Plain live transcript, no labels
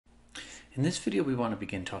In this video, we want to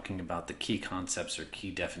begin talking about the key concepts or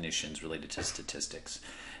key definitions related to statistics.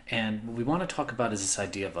 And what we want to talk about is this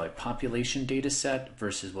idea of a population data set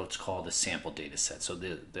versus what's called a sample data set. So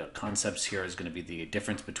the concepts here is going to be the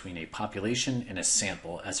difference between a population and a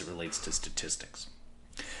sample as it relates to statistics.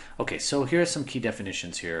 Okay, so here are some key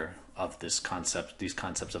definitions here of these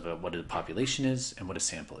concepts of what a population is and what a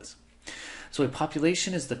sample is. So a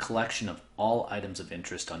population is the collection of all items of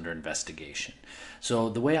interest under investigation. So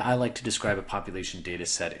the way I like to describe a population data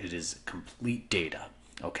set, it is complete data.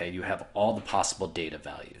 Okay, you have all the possible data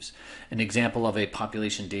values. An example of a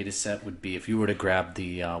population data set would be if you were to grab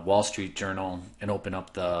the Wall Street Journal and open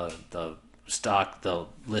up the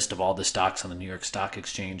list of all the stocks on the New York Stock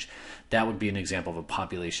Exchange. That would be an example of a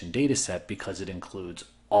population data set because it includes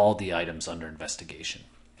all the items under investigation.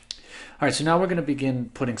 All right, so now we're going to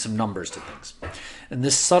begin putting some numbers to things. And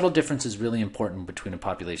this subtle difference is really important between a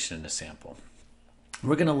population and a sample.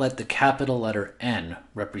 We're going to let the capital letter N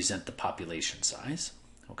represent the population size.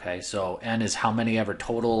 Okay, so N is how many ever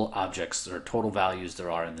total objects or total values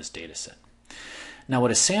there are in this data set. Now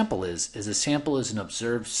what a sample is a sample is an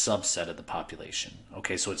observed subset of the population.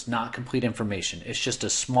 Okay, so it's not complete information. It's just a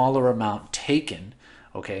smaller amount taken.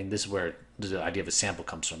 Okay, and this is where the idea of a sample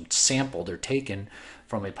comes from. Sampled or taken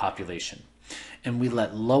from a population. And we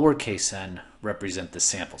let lowercase n represent the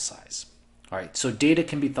sample size. All right, so data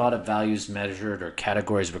can be thought of values measured or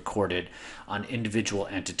categories recorded on individual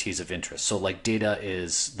entities of interest. So like data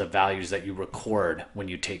is the values that you record when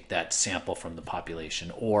you take that sample from the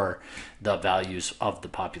population or the values of the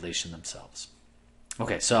population themselves.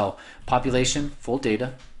 Okay, so population, full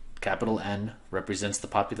data, capital N represents the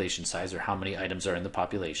population size or how many items are in the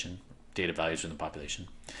population, data values in the population.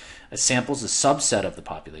 A sample is a subset of the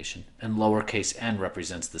population and lowercase n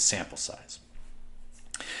represents the sample size.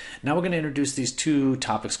 Now we're going to introduce these two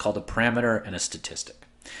topics called a parameter and a statistic.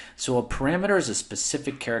 So a parameter is a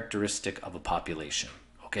specific characteristic of a population.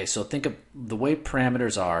 Okay, so think of the way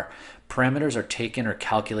parameters are taken or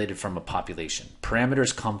calculated from a population.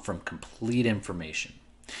 Parameters come from complete information.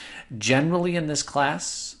 Generally in this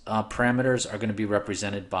class, parameters are going to be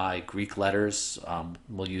represented by Greek letters.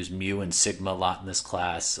 We'll use mu and sigma a lot in this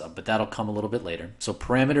class, but that'll come a little bit later. So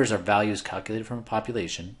parameters are values calculated from a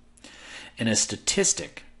population. And a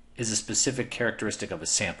statistic is a specific characteristic of a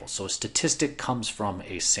sample. So a statistic comes from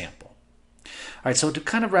a sample. All right, so to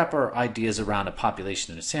kind of wrap our ideas around a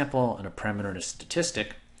population and a sample and a parameter and a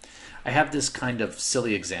statistic, I have this kind of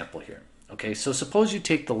silly example here. Okay, so suppose you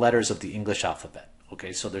take the letters of the English alphabet.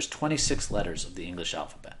 Okay, so there's 26 letters of the English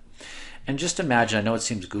alphabet. And just imagine, I know it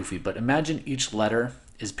seems goofy, but imagine each letter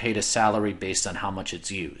is paid a salary based on how much it's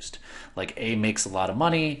used. Like A makes a lot of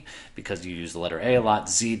money because you use the letter A a lot.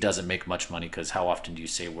 Z doesn't make much money because how often do you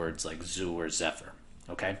say words like zoo or zephyr?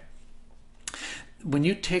 Okay? When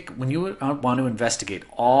you want to investigate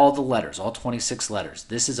all the letters, all 26 letters,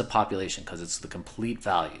 this is a population because it's the complete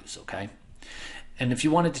values, okay? And if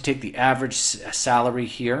you wanted to take the average salary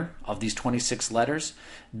here of these 26 letters,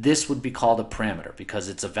 this would be called a parameter because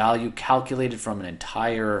it's a value calculated from an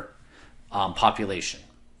entire population.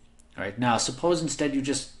 All right. Now, suppose instead you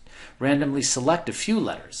just randomly select a few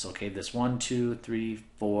letters. Okay, this 1, 2, 3,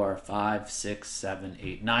 4, 5, 6, 7,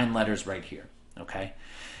 8, 9 letters right here. Okay.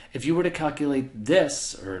 If you were to calculate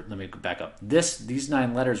this, or let me back up, these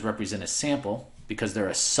 9 letters represent a sample because they're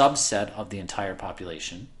a subset of the entire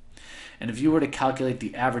population. And if you were to calculate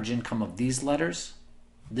the average income of these letters,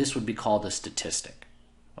 this would be called a statistic.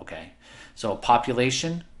 Okay, so a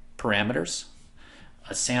population, parameters,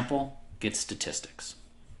 a sample gets statistics.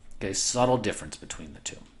 Okay, subtle difference between the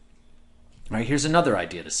two. All right, here's another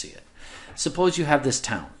idea to see it. Suppose you have this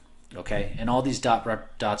town, okay, and all these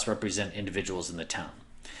dots represent individuals in the town.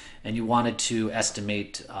 And you wanted to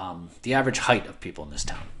estimate the average height of people in this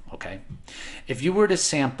town. Okay, if you were to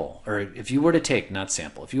sample, or if you were to take, not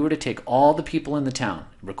sample, if you were to take all the people in the town,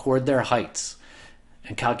 record their heights,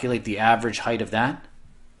 and calculate the average height of that,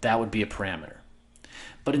 that would be a parameter.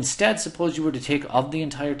 But instead, suppose you were to take of the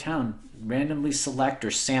entire town, randomly select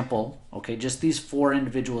or sample, okay, just these 4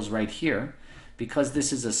 individuals right here, because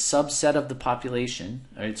this is a subset of the population,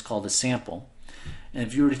 right, it's called a sample. And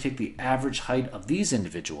if you were to take the average height of these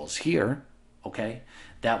individuals here, okay,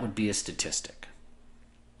 that would be a statistic.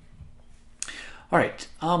 All right,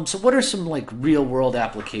 so what are some like real world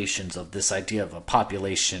applications of this idea of a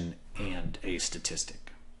population and a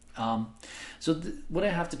statistic? What I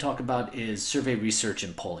have to talk about is survey research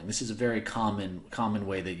and polling. This is a very common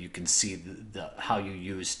way that you can see how you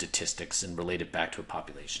use statistics and relate it back to a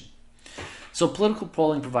population. So political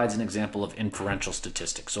polling provides an example of inferential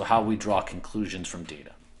statistics, so how we draw conclusions from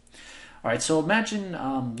data. All right, so imagine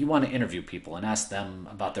you want to interview people and ask them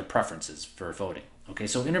about their preferences for voting. Okay,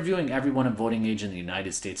 so interviewing everyone of voting age in the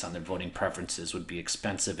United States on their voting preferences would be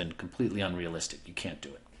expensive and completely unrealistic. You can't do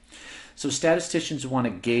it. So statisticians who want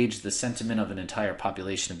to gauge the sentiment of an entire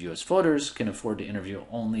population of U.S. voters can afford to interview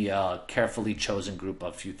only a carefully chosen group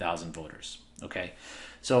of few thousand voters. Okay,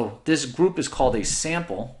 so this group is called a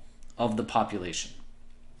sample of the population.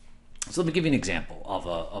 So let me give you an example of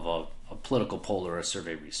a political poll or a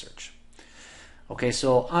survey research. Okay,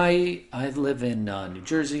 so I live in New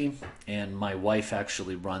Jersey, and my wife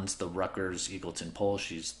actually runs the Rutgers Eagleton poll.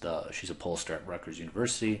 She's a pollster at Rutgers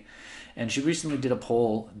University, and she recently did a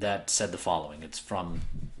poll that said the following. It's from,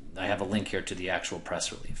 I have a link here to the actual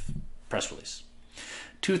press release.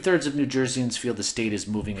 2/3 of New Jerseyans feel the state is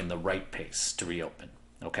moving in the right pace to reopen.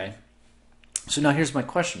 Okay, so now here's my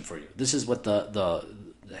question for you. This is what the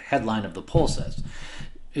headline of the poll says.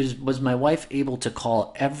 Was my wife able to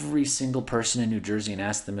call every single person in New Jersey and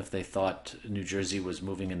ask them if they thought New Jersey was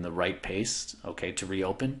moving in the right pace, okay, to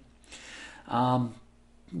reopen?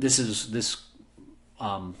 This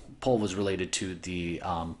poll was related to the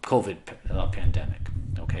COVID pandemic,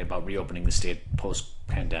 okay, about reopening the state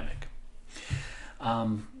post-pandemic.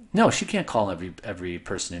 No, she can't call every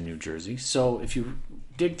person in New Jersey. So if you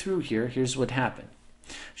dig through here, here's what happened.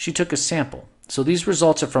 She took a sample. So these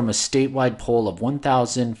results are from a statewide poll of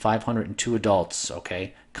 1,502 adults,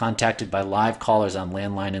 okay, contacted by live callers on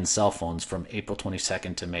landline and cell phones from April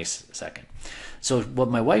 22nd to May 2nd. So what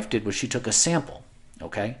my wife did was she took a sample,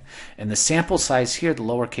 okay, and the sample size here, the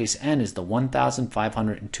lowercase n, is the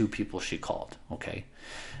 1,502 people she called, okay.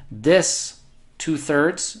 This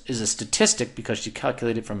 2/3 is a statistic because she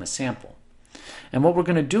calculated from a sample. And what we're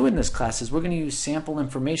going to do in this class is we're going to use sample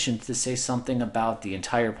information to say something about the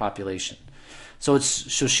entire population. So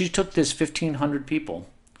she took this 1,500 people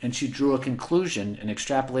and she drew a conclusion and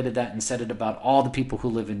extrapolated that and said it about all the people who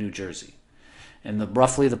live in New Jersey. And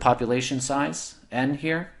roughly the population size, N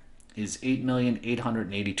here, is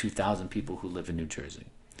 8,882,000 people who live in New Jersey.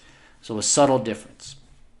 So a subtle difference.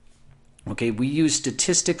 Okay, we use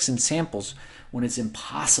statistics and samples when it's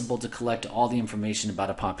impossible to collect all the information about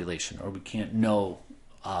a population, or we can't know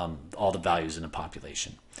all the values in a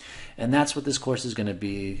population. And that's what this course is going to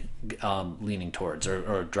be leaning towards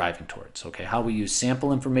or driving towards. Okay, how we use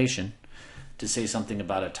sample information to say something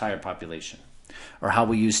about an entire population, or how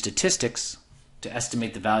we use statistics to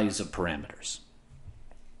estimate the values of parameters.